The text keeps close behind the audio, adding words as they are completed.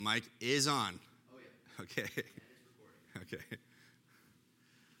Mic is on. Oh, yeah. Okay. And it's recording. Okay.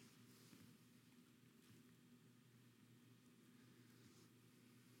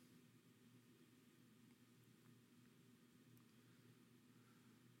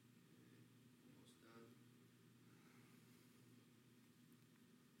 Almost done. Just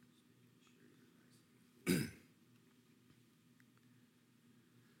making sure you're nice.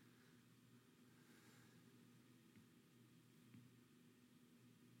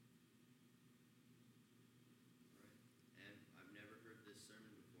 And I've never heard this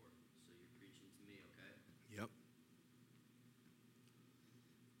sermon before, so you're preaching to me, okay? Yep.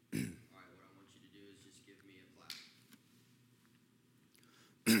 All right, what I want you to do is just give me a clap.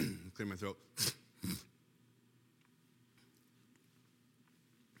 Clear my throat.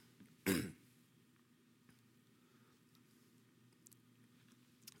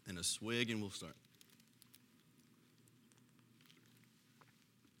 And a swig, and we'll start.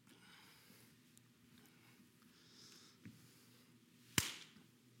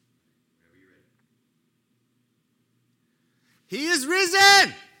 Whenever you're ready. He is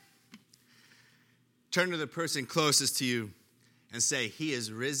risen! Turn to the person closest to you and say, He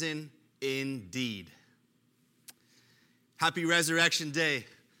is risen indeed. Happy Resurrection Day,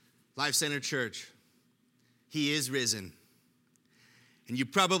 Life Center Church. He is risen. And you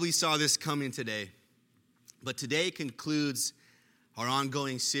probably saw this coming today. But today concludes our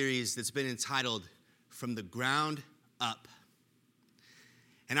ongoing series that's been entitled From the Ground Up.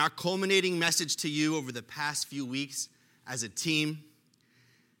 And our culminating message to you over the past few weeks as a team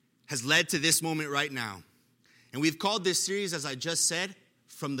has led to this moment right now. And we've called this series, as I just said,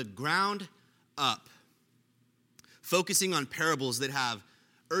 From the Ground Up. Focusing on parables that have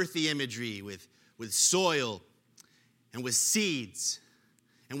earthy imagery with soil and with seeds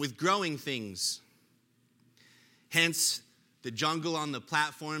and with growing things. Hence, the jungle on the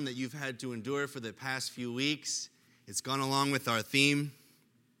platform that you've had to endure for the past few weeks. It's gone along with our theme.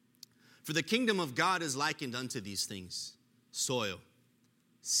 For the kingdom of God is likened unto these things: soil,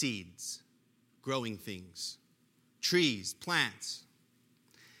 seeds, growing things, trees, plants.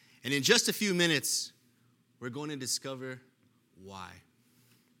 And in just a few minutes, we're going to discover why.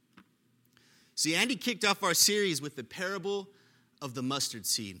 See, Andy kicked off our series with the parable of the mustard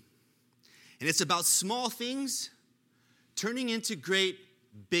seed. And it's about small things turning into great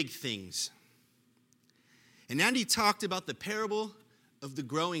big things. And Andy talked about the parable of the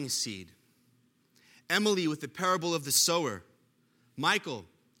growing seed. Emily with the parable of the sower. Michael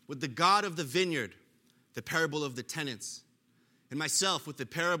with the God of the vineyard, the parable of the tenants. And myself with the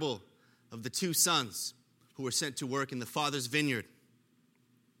parable of the two sons who were sent to work in the Father's vineyard.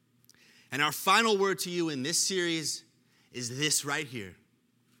 And our final word to you in this series is this right here.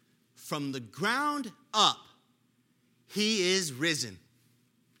 From the ground up, He is risen.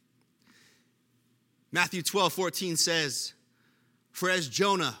 Matthew 12:14 says, For as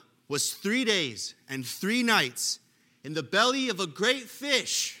Jonah was 3 days and 3 nights in the belly of a great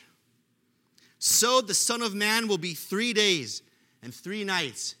fish, so the Son of Man will be 3 days and 3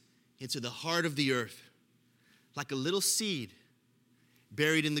 nights into the heart of the earth, like a little seed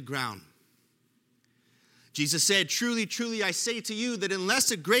buried in the ground. Jesus said, Truly, truly, I say to you that unless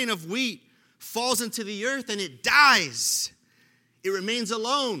a grain of wheat falls into the earth and it dies, it remains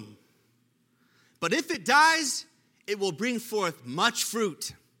alone. But if it dies, it will bring forth much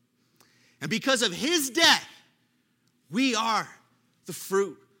fruit. And because of His death, we are the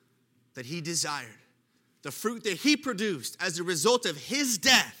fruit that He desired, the fruit that He produced as a result of His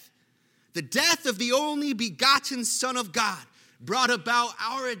death. The death of the only begotten Son of God brought about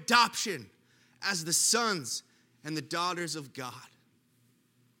our adoption as the sons and the daughters of God.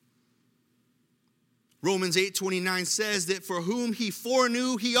 Romans 8:29 says that for whom He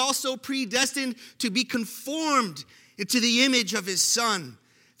foreknew, He also predestined to be conformed into the image of His Son,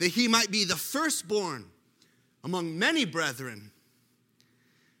 that He might be the firstborn among many brethren.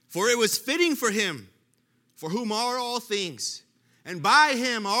 For it was fitting for Him, for whom are all things, and by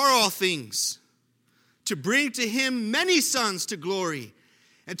Him are all things, to bring to Him many sons to glory,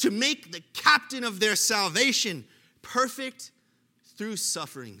 and to make the captain of their salvation perfect through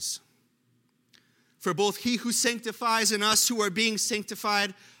sufferings. For both He who sanctifies and us who are being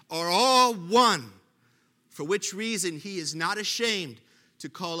sanctified are all one, for which reason He is not ashamed to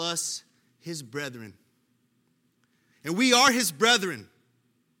call us His brethren. And we are His brethren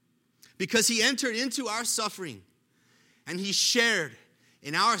because He entered into our suffering and He shared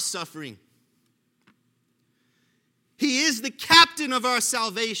in our suffering. He is the captain of our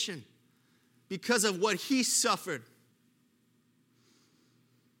salvation because of what He suffered.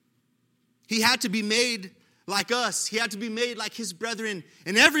 He had to be made like us. He had to be made like his brethren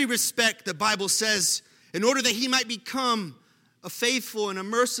in every respect, the Bible says, in order that he might become a faithful and a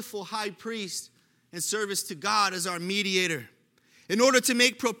merciful high priest in service to God as our mediator. In order to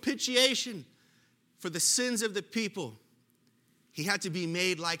make propitiation for the sins of the people, he had to be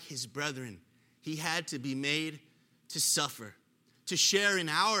made like his brethren. He had to be made to suffer, to share in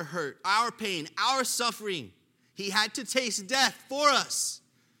our hurt, our pain, our suffering. He had to taste death for us,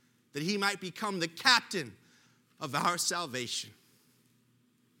 that he might become the captain of our salvation.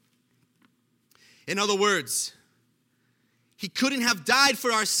 In other words, he couldn't have died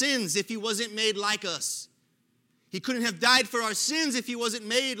for our sins if he wasn't made like us. He couldn't have died for our sins if he wasn't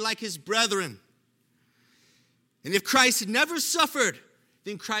made like his brethren. And if Christ never suffered,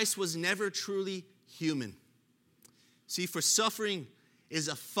 then Christ was never truly human. See, for suffering is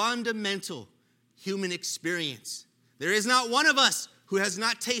a fundamental human experience. There is not one of us who has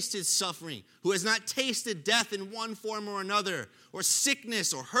not tasted suffering, who has not tasted death in one form or another, or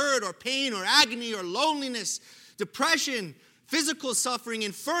sickness, or hurt, or pain, or agony, or loneliness, depression, physical suffering,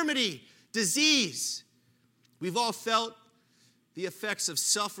 infirmity, disease. We've all felt the effects of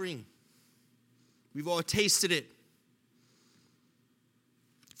suffering. We've all tasted it.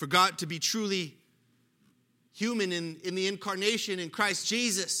 For God to be truly human in the incarnation in Christ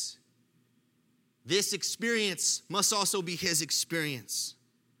Jesus, this experience must also be his experience.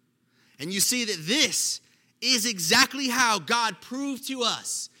 And you see that this is exactly how God proved to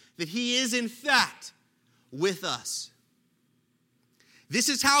us that he is in fact with us. This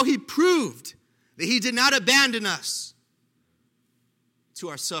is how he proved that he did not abandon us to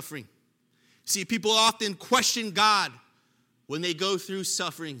our suffering. See, people often question God when they go through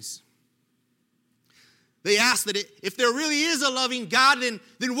sufferings. They ask that if there really is a loving God,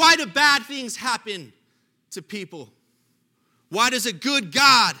 then why do bad things happen to people? Why does a good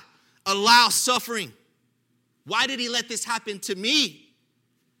God allow suffering? Why did he let this happen to me?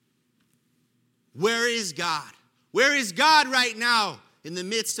 Where is God? Where is God right now in the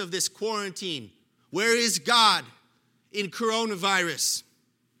midst of this quarantine? Where is God in coronavirus?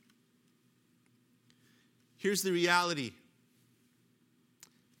 Here's the reality.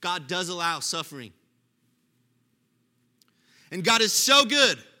 God does allow suffering. And God is so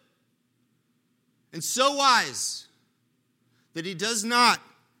good and so wise that he does not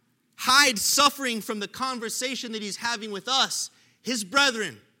hide suffering from the conversation that he's having with us, his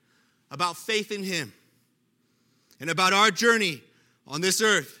brethren, about faith in him and about our journey on this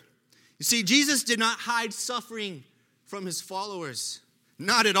earth. You see, Jesus did not hide suffering from his followers.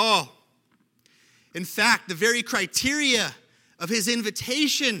 Not at all. In fact, the very criteria of his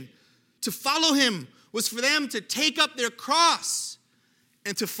invitation to follow him was for them to take up their cross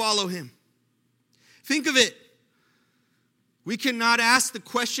and to follow him. Think of it. We cannot ask the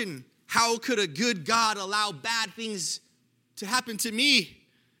question, how could a good God allow bad things to happen to me?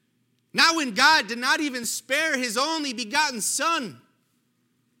 Not when God did not even spare his only begotten Son.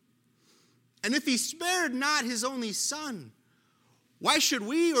 And if he spared not his only Son, why should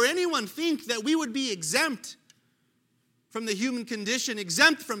we or anyone think that we would be exempt from the human condition,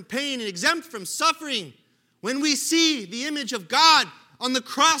 exempt from pain and exempt from suffering? When we see the image of God on the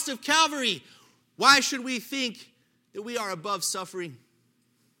cross of Calvary, why should we think that we are above suffering?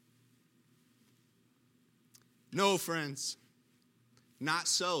 No, friends, not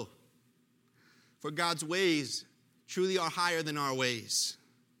so. For God's ways truly are higher than our ways.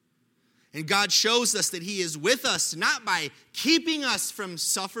 And God shows us that he is with us, not by keeping us from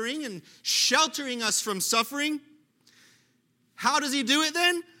suffering and sheltering us from suffering. How does he do it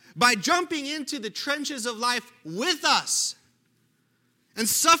then? By jumping into the trenches of life with us and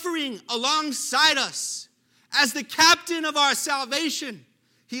suffering alongside us. As the captain of our salvation,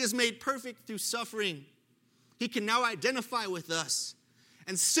 he is made perfect through suffering. He can now identify with us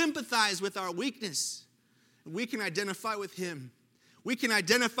and sympathize with our weakness. And we can identify with him. We can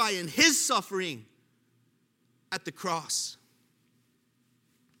identify in his suffering at the cross.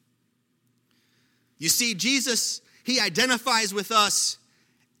 You see, Jesus, he identifies with us.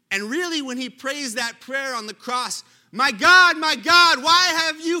 And really, when he prays that prayer on the cross, my God, why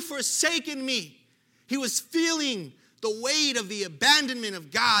have you forsaken me? He was feeling the weight of the abandonment of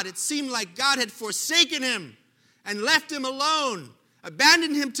God. It seemed like God had forsaken him and left him alone,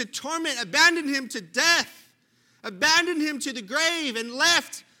 abandoned him to torment, abandoned him to death, abandoned him to the grave, and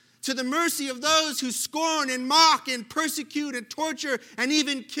left to the mercy of those who scorn and mock and persecute and torture and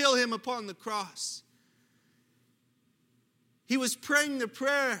even kill him upon the cross. He was praying the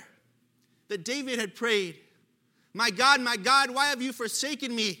prayer that David had prayed. My God, why have you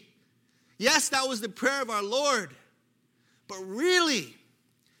forsaken me? Yes, that was the prayer of our Lord. But really,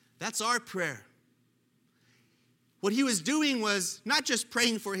 that's our prayer. what he was doing was not just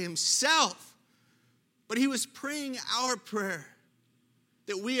praying for himself, but he was praying our prayer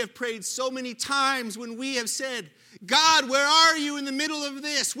that we have prayed so many times when we have said, God, where are you in the middle of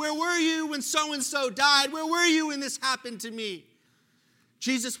this? Where were you when so-and-so died? Where were you when this happened to me?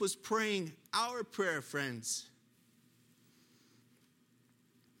 Jesus was praying our prayer, friends.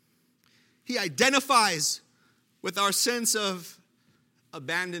 He identifies with our sense of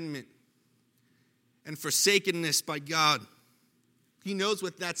abandonment and forsakenness by God. He knows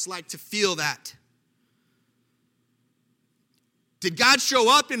what that's like to feel that. Did God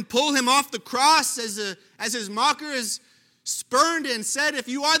show up and pull him off the cross as his mockers spurned and said, if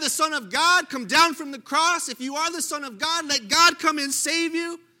you are the Son of God, come down from the cross. If you are the Son of God, let God come and save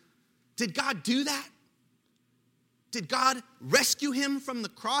you. Did God do that? Did God rescue him from the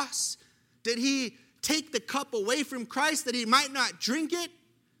cross? Did he take the cup away from Christ that he might not drink it?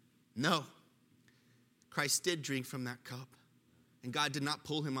 No. Christ did drink from that cup, and God did not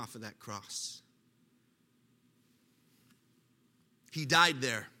pull him off of that cross. He died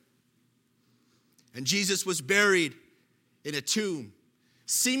there. And Jesus was buried in a tomb.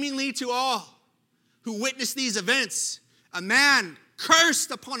 Seemingly to all who witnessed these events, a man cursed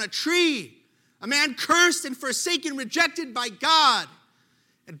upon a tree, a man cursed and forsaken, rejected by God,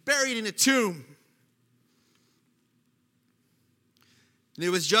 and buried in a tomb. And it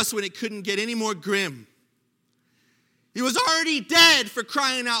was just when it couldn't get any more grim. He was already dead, for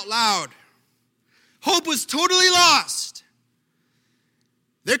crying out loud. Hope was totally lost.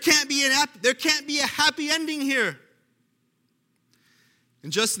 There can't be a happy ending here.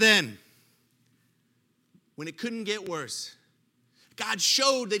 And just then, when it couldn't get worse, God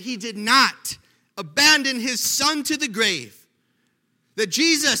showed that he did not abandon his son to the grave. That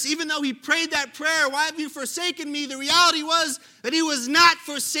Jesus, even though he prayed that prayer, why have you forsaken me? The reality was that he was not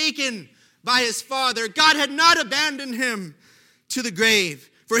forsaken by his Father. God had not abandoned him to the grave.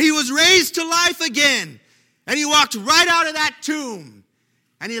 For he was raised to life again. And he walked right out of that tomb.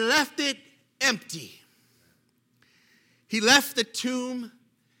 And he left it empty. He left the tomb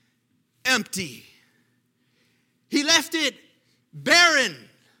empty. He left it barren.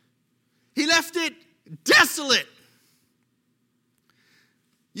 He left it desolate.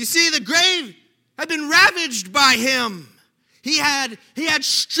 You see, the grave had been ravaged by him. He had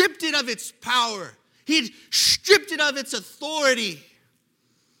stripped it of its power. He'd stripped it of its authority.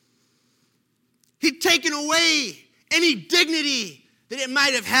 He'd taken away any dignity that it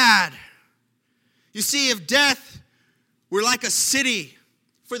might have had. You see, if death were like a city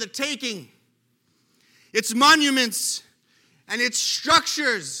for the taking, its monuments and its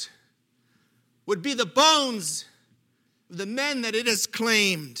structures would be the bones of the men that it has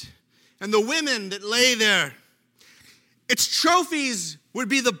claimed and the women that lay there. Its trophies would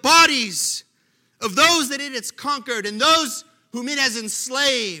be the bodies of those that it has conquered and those whom it has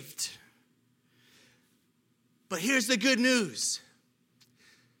enslaved. But here's the good news.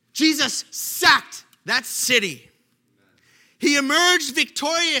 Jesus sacked that city. He emerged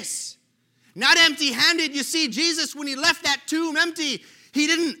victorious, not empty-handed. You see, Jesus, when he left that tomb empty, he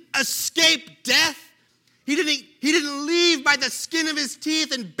didn't escape death. He didn't leave by the skin of his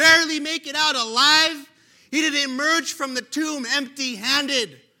teeth and barely make it out alive. He didn't emerge from the tomb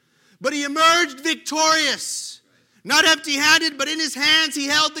empty-handed, but he emerged victorious. Not empty-handed, but in his hands he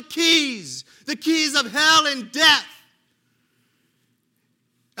held the keys of hell and death.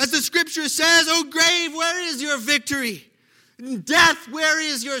 As the scripture says, "O grave, where is your victory? Death, where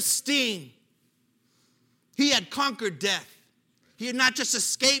is your sting?" He had conquered death. He had not just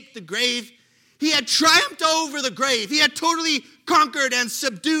escaped the grave, he had triumphed over the grave. He had totally conquered and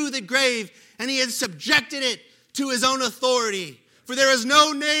subdued the grave, and he had subjected it to his own authority. For there is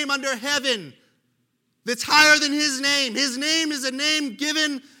no name under heaven that's higher than his name. His name is a name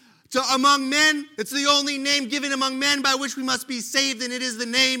given among men. It's the only name given among men by which we must be saved, and it is the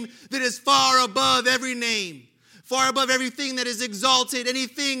name that is far above every name, far above everything that is exalted,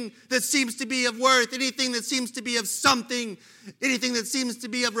 anything that seems to be of worth, anything that seems to be of something, anything that seems to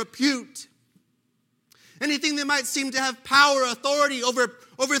be of repute, anything that might seem to have power, authority over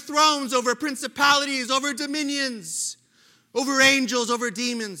thrones, over principalities, over dominions, over angels, over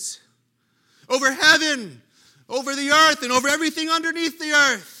demons, over heaven, over the earth, and over everything underneath the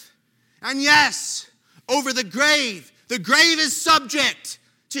earth. And yes, over the grave. The grave is subject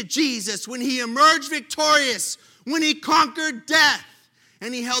to Jesus when he emerged victorious, when he conquered death,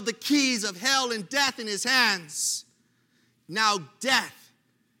 and he held the keys of hell and death in his hands. Now death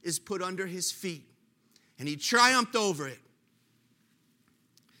is put under his feet, and he triumphed over it.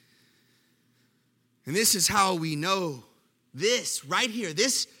 And this is how we know this right here,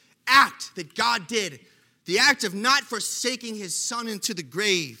 this act that God did, The act of not forsaking his son into the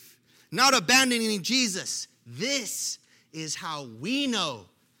grave, not abandoning Jesus, this is how we know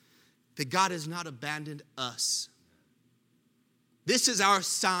that God has not abandoned us. This is our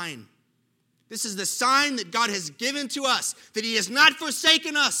sign. This is the sign that God has given to us, that he has not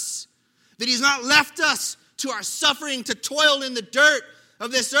forsaken us, that he's not left us to our suffering, to toil in the dirt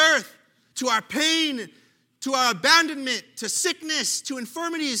of this earth, to our pain, to our abandonment, to sickness, to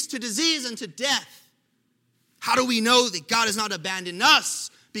infirmities, to disease, and to death. How do we know that God has not abandoned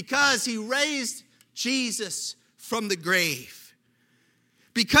us? Because he raised Jesus from the grave.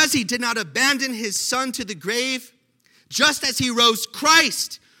 Because he did not abandon his son to the grave, just as he rose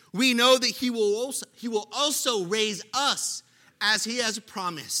Christ, we know that he will also raise us as he has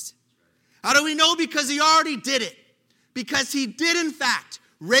promised. How do we know? Because he already did it. Because he did, in fact,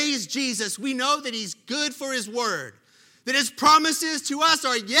 raise Jesus. We know that he's good for his word. That his promises to us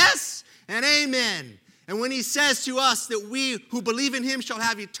are yes and amen. And when he says to us that we who believe in him shall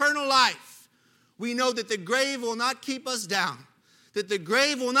have eternal life, we know that the grave will not keep us down. That the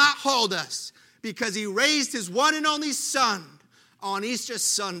grave will not hold us. Because he raised his one and only son on Easter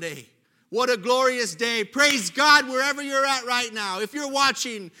Sunday. What a glorious day. Praise God wherever you're at right now. If you're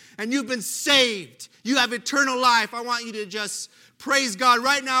watching and you've been saved, you have eternal life, I want you to just praise God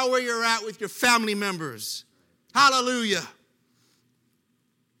right now where you're at with your family members. Hallelujah.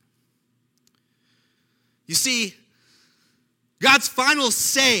 You see, God's final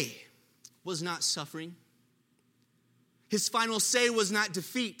say was not suffering. His final say was not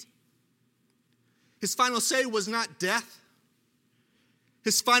defeat. His final say was not death.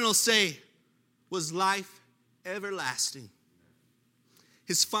 His final say was life everlasting.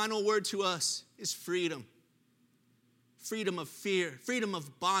 His final word to us is freedom. Freedom of fear, freedom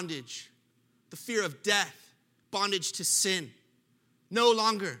of bondage, the fear of death, bondage to sin. No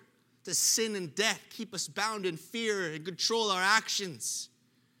longer does sin and death keep us bound in fear and control our actions.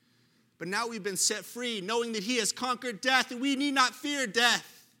 But now we've been set free, knowing that he has conquered death, and we need not fear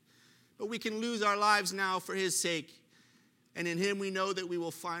death. But we can lose our lives now for his sake. And in him we know that we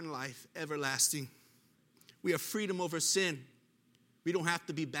will find life everlasting. We have freedom over sin. We don't have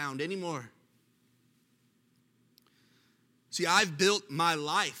to be bound anymore. See, I've built my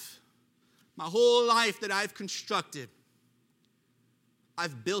life, my whole life that I've constructed,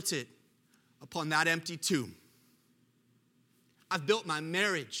 I've built it upon that empty tomb. I've built my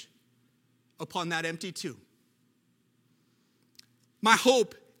marriage upon that empty tomb. My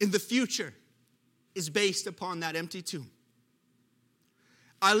hope in the future is based upon that empty tomb.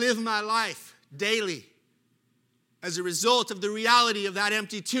 I live my life daily as a result of the reality of that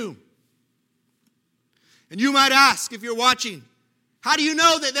empty tomb. And you might ask, if you're watching, how do you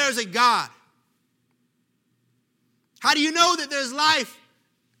know that there's a God? How do you know that there's life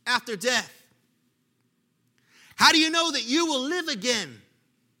after death? How do you know that you will live again?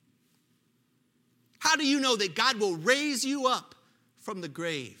 How do you know that God will raise you up from the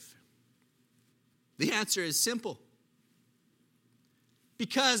grave? The answer is simple.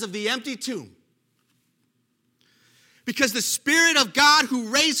 Because of the empty tomb. Because the Spirit of God who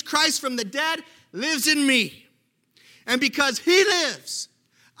raised Christ from the dead lives in me. And because he lives,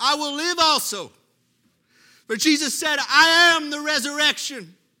 I will live also. For Jesus said, I am the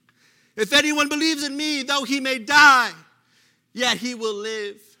resurrection. If anyone believes in me, though he may die, yet he will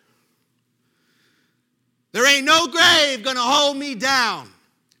live. There ain't no grave gonna hold me down,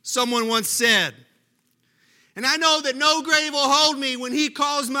 someone once said. And I know that no grave will hold me when he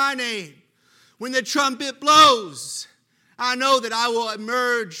calls my name. When the trumpet blows, I know that I will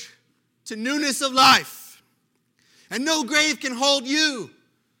emerge to newness of life. And no grave can hold you.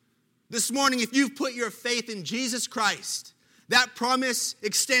 This morning, if you've put your faith in Jesus Christ, that promise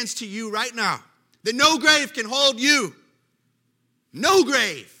extends to you right now. That no grave can hold you. No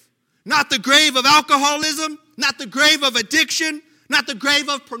grave. Not the grave of alcoholism, not the grave of addiction, not the grave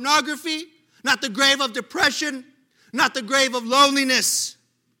of pornography, not the grave of depression, not the grave of loneliness,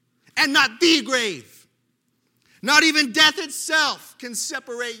 and not the grave. Not even death itself can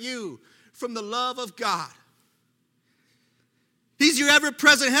separate you from the love of God. He's your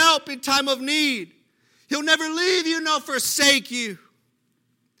ever-present help in time of need. He'll never leave you nor forsake you.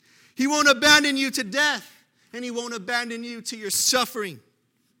 He won't abandon you to death, and he won't abandon you to your suffering.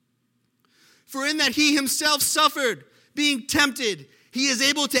 For in that he himself suffered, being tempted, he is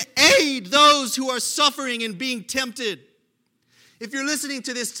able to aid those who are suffering and being tempted. If you're listening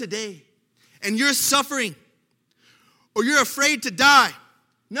to this today and you're suffering or you're afraid to die,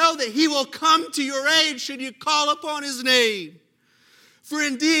 know that he will come to your aid should you call upon his name. For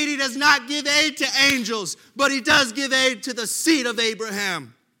indeed, he does not give aid to angels, but he does give aid to the seed of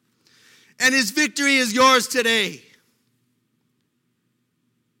Abraham. And his victory is yours today.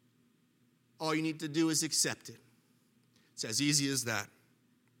 All you need to do is accept it. It's as easy as that.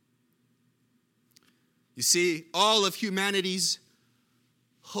 You see, all of humanity's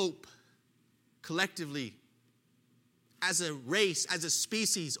hope collectively, as a race, as a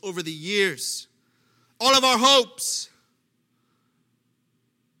species, over the years, all of our hopes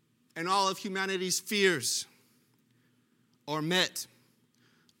and all of humanity's fears are met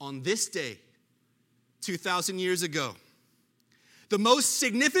on this day, 2,000 years ago. The most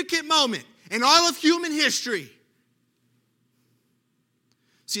significant moment in all of human history.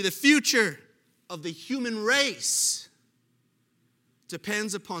 See, the future of the human race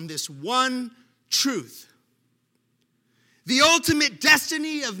depends upon this one truth. The ultimate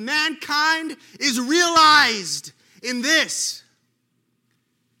destiny of mankind is realized in this: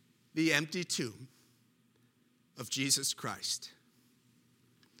 the empty tomb of Jesus Christ.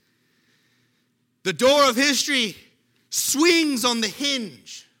 The door of history swings on the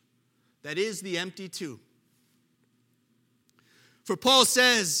hinge that is the empty tomb. For Paul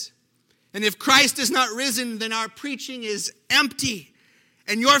says, and if Christ is not risen, then our preaching is empty,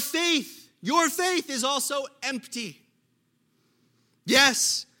 and your faith is also empty.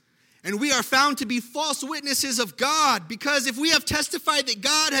 Yes, and we are found to be false witnesses of God, because if we have testified that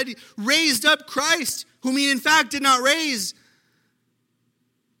God had raised up Christ, whom he in fact did not raise,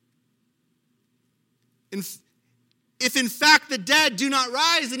 if in fact the dead do not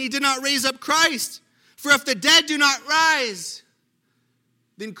rise, then he did not raise up Christ. For if the dead do not rise,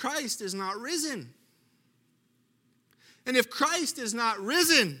 then Christ is not risen. And if Christ is not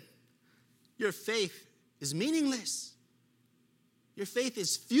risen, your faith is meaningless. Your faith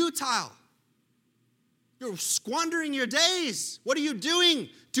is futile. You're squandering your days. What are you doing?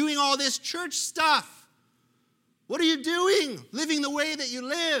 Doing all this church stuff. What are you doing? Living the way that you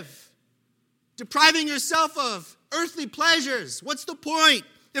live. Depriving yourself of earthly pleasures. What's the point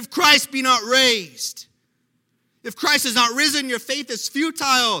if Christ be not raised? If Christ is not risen, your faith is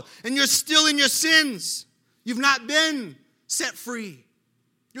futile and you're still in your sins. You've not been set free.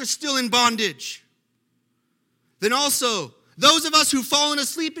 You're still in bondage. Then also, those of us who've fallen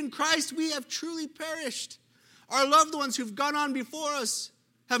asleep in Christ, we have truly perished. Our loved ones who've gone on before us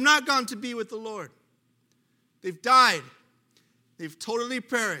have not gone to be with the Lord. They've died. They've totally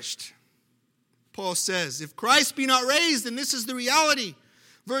perished. Paul says, if Christ be not raised, then this is the reality.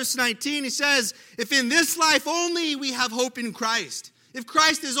 Verse 19, he says, if in this life only we have hope in Christ, if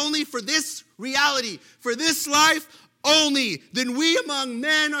Christ is only for this reality, for this life only, then we among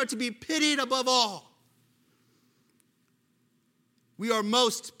men are to be pitied above all. We are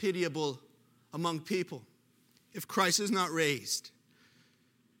most pitiable among people if Christ is not raised.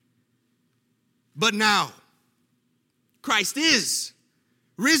 But now, Christ is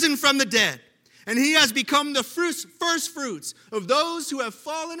risen from the dead, and he has become the first fruits of those who have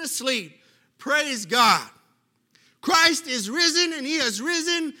fallen asleep. Praise God. Christ is risen, and he has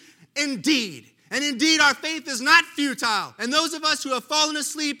risen indeed. And indeed, our faith is not futile. And those of us who have fallen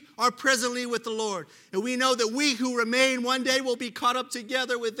asleep are presently with the Lord. And we know that we who remain one day will be caught up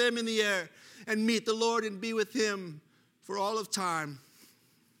together with them in the air and meet the Lord and be with him for all of time.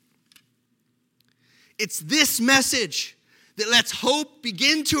 It's this message that lets hope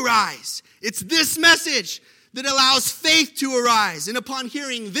begin to rise. It's this message that allows faith to arise. And upon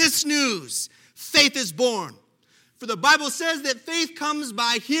hearing this news, faith is born. For the Bible says that faith comes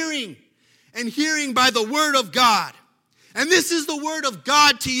by hearing, and hearing by the word of God. And this is the word of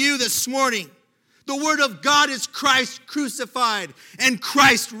God to you this morning. The word of God is Christ crucified and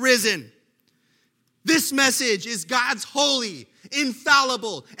Christ risen. This message is God's holy,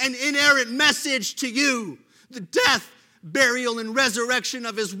 infallible, and inerrant message to you. The death, burial, and resurrection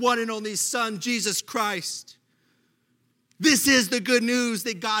of his one and only Son, Jesus Christ. This is the good news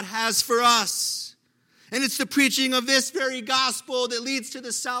that God has for us. And it's the preaching of this very gospel that leads to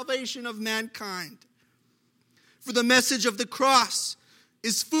the salvation of mankind. For the message of the cross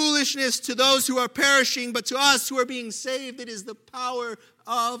is foolishness to those who are perishing, but to us who are being saved, it is the power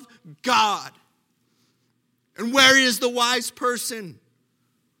of God. And where is the wise person?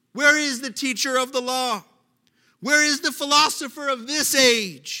 Where is the teacher of the law? Where is the philosopher of this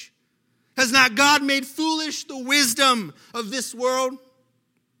age? Has not God made foolish the wisdom of this world?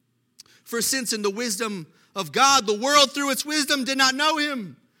 For since in the wisdom of God, the world through its wisdom did not know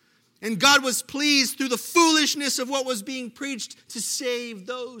him, and God was pleased through the foolishness of what was being preached to save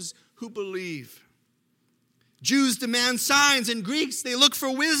those who believe. Jews demand signs, and Greeks, they look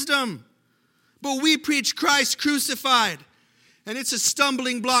for wisdom. But we preach Christ crucified, and it's a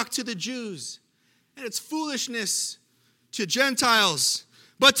stumbling block to the Jews, and it's foolishness to Gentiles.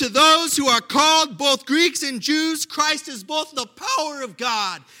 But to those who are called, both Greeks and Jews, Christ is both the power of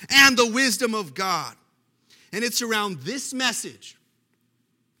God and the wisdom of God. And it's around this message,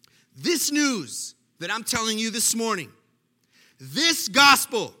 this news that I'm telling you this morning, this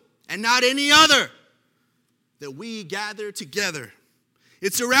gospel and not any other, that we gather together.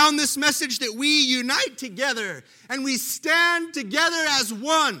 It's around this message that we unite together and we stand together as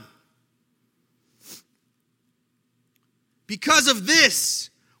one. Because of this,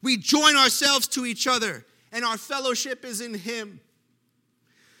 we join ourselves to each other, and our fellowship is in him.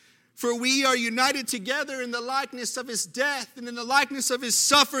 For we are united together in the likeness of his death and in the likeness of his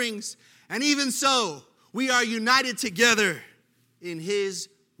sufferings, and even so, we are united together in his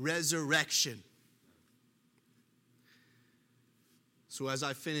resurrection. So as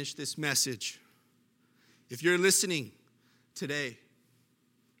I finish this message, if you're listening today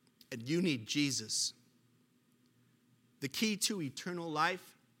and you need Jesus, the key to eternal life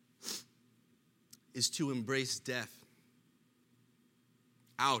is to embrace death.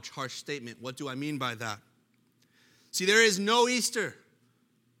 Ouch, harsh statement. What do I mean by that? See, there is no Easter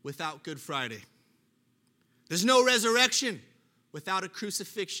without Good Friday. There's no resurrection without a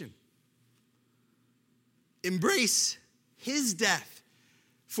crucifixion. Embrace his death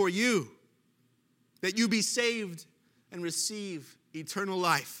for you, that you be saved and receive eternal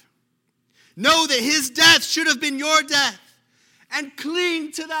life. Know that his death should have been your death, and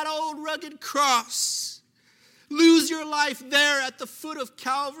cling to that old rugged cross. Lose your life there at the foot of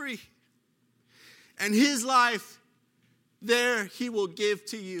Calvary, and his life there he will give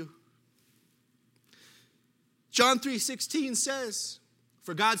to you. John 3:16 says,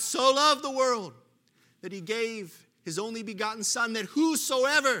 "For God so loved the world that he gave his only begotten Son, that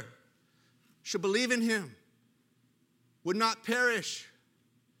whosoever should believe in him would not perish,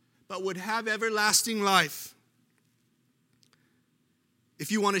 but would have everlasting life." If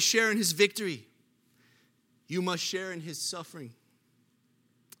you want to share in his victory, you must share in his suffering.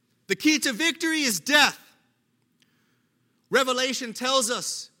 The key to victory is death. Revelation tells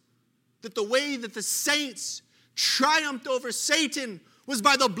us that the way that the saints triumphed over Satan was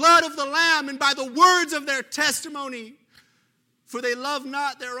by the blood of the Lamb and by the words of their testimony. For they loved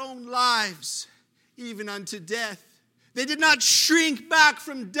not their own lives, even unto death. They did not shrink back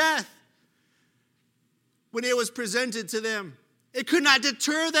from death when it was presented to them. It could not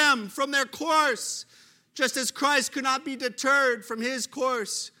deter them from their course, just as Christ could not be deterred from his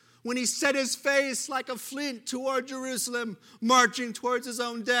course when he set his face like a flint toward Jerusalem, marching towards his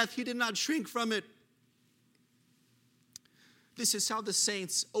own death. He did not shrink from it. This is how the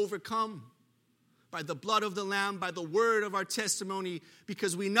saints overcome, by the blood of the Lamb, by the word of our testimony,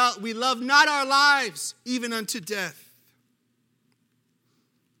 because we love not our lives, even unto death.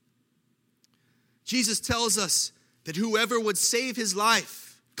 Jesus tells us that whoever would save his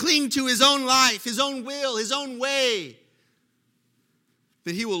life, cling to his own life, his own will, his own way,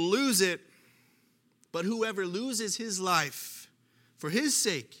 that he will lose it. But whoever loses his life for his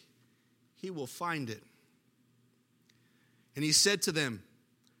sake, he will find it. And he said to them,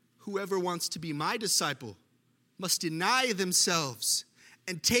 "Whoever wants to be my disciple must deny themselves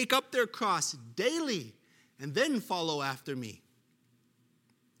and take up their cross daily and then follow after me."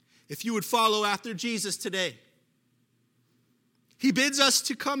 If you would follow after Jesus today, he bids us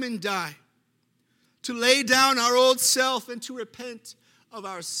to come and die, to lay down our old self and to repent of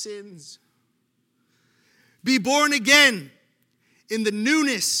our sins. Be born again in the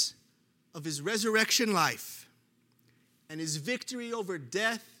newness of his resurrection life, and his victory over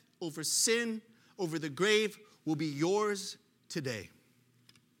death, over sin, over the grave will be yours today.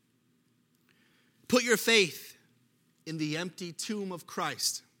 Put your faith in the empty tomb of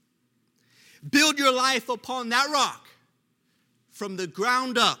Christ. Build your life upon that rock from the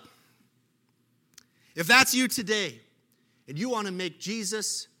ground up. If that's you today, and you want to make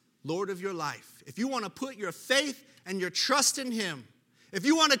Jesus Lord of your life, if you want to put your faith and your trust in him, if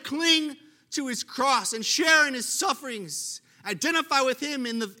you want to cling to his cross and share in his sufferings, identify with him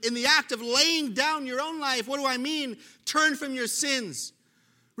in the act of laying down your own life. What do I mean? Turn from your sins.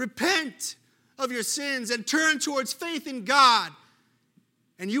 Repent of your sins and turn towards faith in God.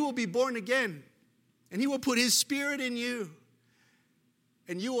 And you will be born again. And he will put his spirit in you.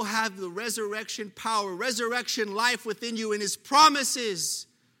 And you will have the resurrection power, resurrection life within you. And his promises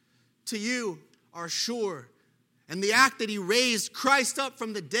to you are sure. And the act that he raised Christ up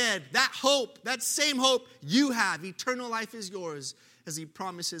from the dead, that hope, that same hope you have, eternal life is yours, as he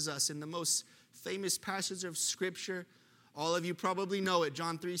promises us in the most famous passage of Scripture. All of you probably know it,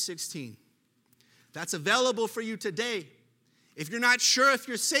 John 3:16. That's available for you today If you're not sure if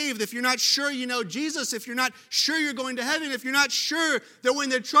you're saved, if you're not sure you know Jesus, if you're not sure you're going to heaven, if you're not sure that when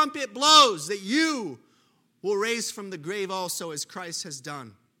the trumpet blows that you will raise from the grave also as Christ has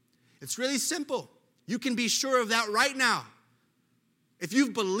done. It's really simple. You can be sure of that right now. If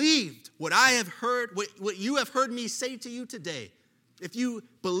you've believed what I have heard, what you have heard me say to you today, if you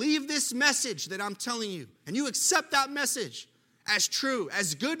believe this message that I'm telling you, and you accept that message as true,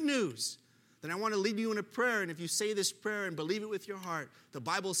 as good news, then I want to lead you in a prayer. And if you say this prayer and believe it with your heart, the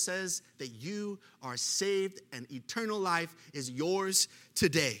Bible says that you are saved and eternal life is yours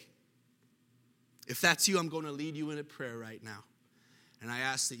today. If that's you, I'm going to lead you in a prayer right now. And I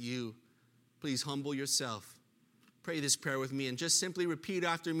ask that you please humble yourself. Pray this prayer with me and just simply repeat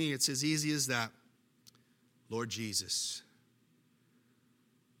after me. It's as easy as that. Lord Jesus,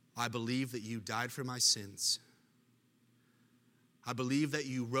 I believe that you died for my sins. I believe that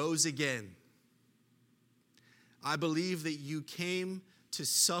you rose again. I believe that you came to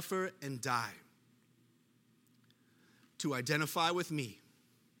suffer and die, to identify with me.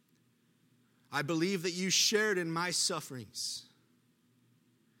 I believe that you shared in my sufferings,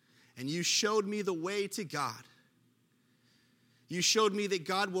 and you showed me the way to God. You showed me that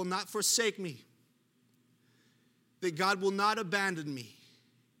God will not forsake me, that God will not abandon me,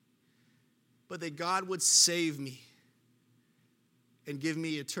 but that God would save me and give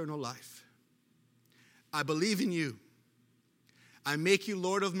me eternal life. I believe in you. I make you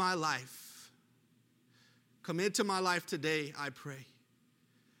Lord of my life. Come into my life today, I pray.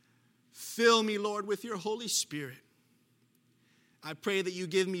 Fill me, Lord, with your Holy Spirit. I pray that you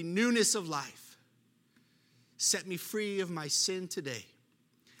give me newness of life. Set me free of my sin today.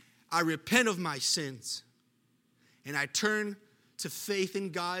 I repent of my sins, and I turn to faith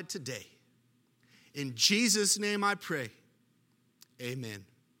in God today. In Jesus' name I pray. Amen.